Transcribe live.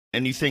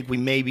And you think we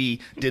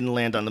maybe didn't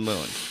land on the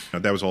moon? No,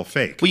 that was all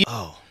fake.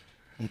 Oh,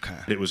 okay.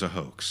 It was a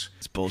hoax.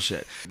 It's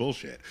bullshit.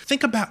 Bullshit.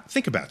 Think about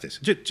this.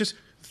 Just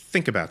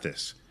think about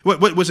this. What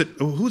was it?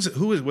 Was it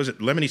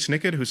Lemony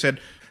Snicket who said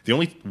the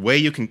only way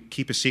you can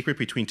keep a secret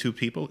between two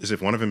people is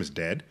if one of them is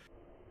dead?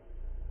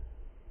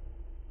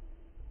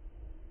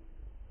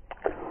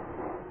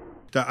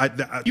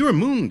 You were a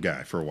moon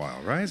guy for a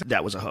while, right?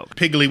 That was a hoax.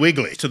 Piggly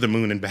Wiggly to the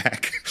moon and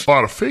back. A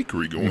lot of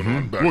fakery going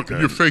on back then.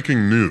 You're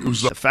faking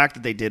news. The fact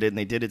that they did it, and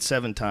they did it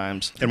 7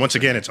 times. And once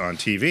again, it's on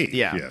TV.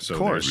 Yeah, so of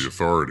course. The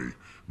authority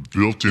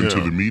built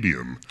into the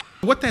medium.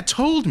 What that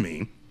told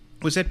me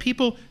was that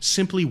people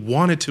simply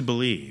wanted to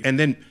believe and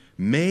then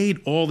made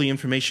all the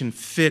information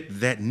fit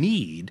that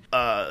need.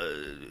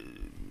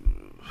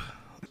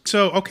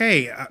 So,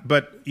 okay,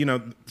 but,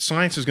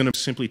 science is going to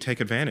simply take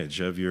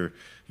advantage of your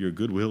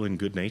goodwill and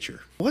good nature.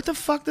 What the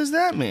fuck does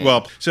that mean?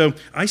 Well, so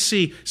I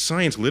see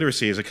science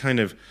literacy as a kind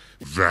of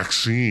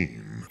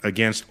vaccine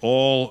against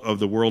all of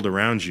the world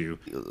around you.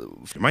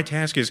 My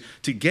task is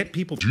to get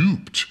people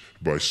duped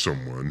by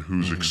someone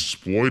who's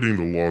exploiting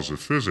the laws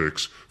of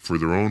physics for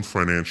their own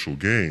financial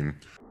gain.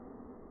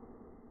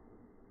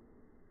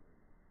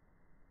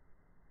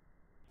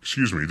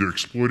 Excuse me, they're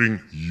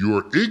exploiting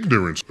your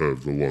ignorance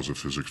of the laws of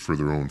physics for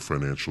their own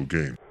financial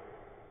gain.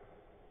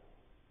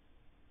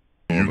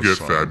 You get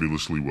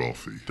fabulously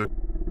wealthy.